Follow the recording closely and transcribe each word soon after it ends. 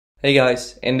Hey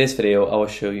guys, in this video I will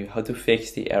show you how to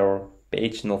fix the error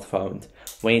page not found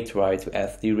when you try to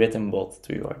add the Rythm bot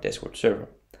to your Discord server.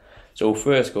 So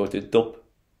first go to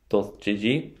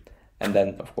top.gg and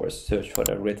then of course search for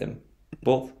the Rythm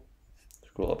bot,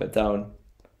 scroll up and down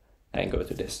and go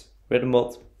to this Rythm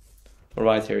bot.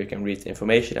 Right here you can read the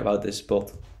information about this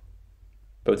bot,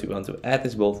 but you want to add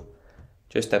this bot,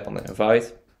 just tap on the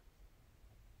invite.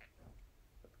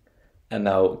 And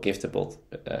now give the bot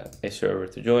a server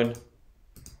to join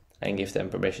and give them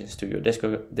permissions to your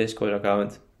Discord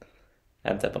account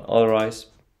and tap on authorize.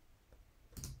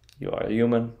 You are a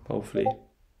human, hopefully.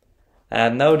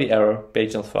 And now the error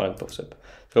page not found pops up.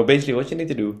 So basically what you need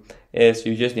to do is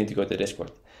you just need to go to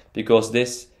Discord, because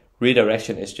this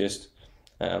redirection is just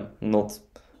not,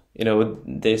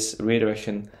 this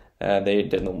redirection they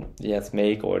did not yet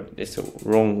make, or it's a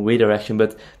wrong redirection,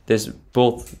 but this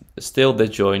bot still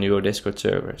did join your Discord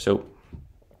server. So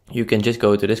you can just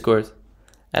go to Discord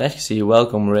and as you see,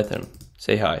 welcome Rythm,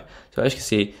 say hi. So as you can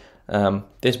see,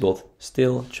 this bot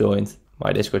still joined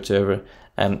my Discord server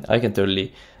and I can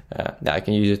totally, I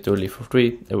can use it totally for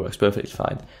free. It works perfectly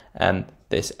fine and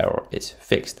this error is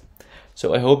fixed.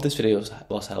 So I hope this video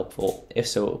was helpful. If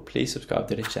so, please subscribe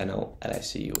to the channel and I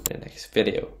see you in the next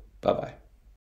video. Bye bye.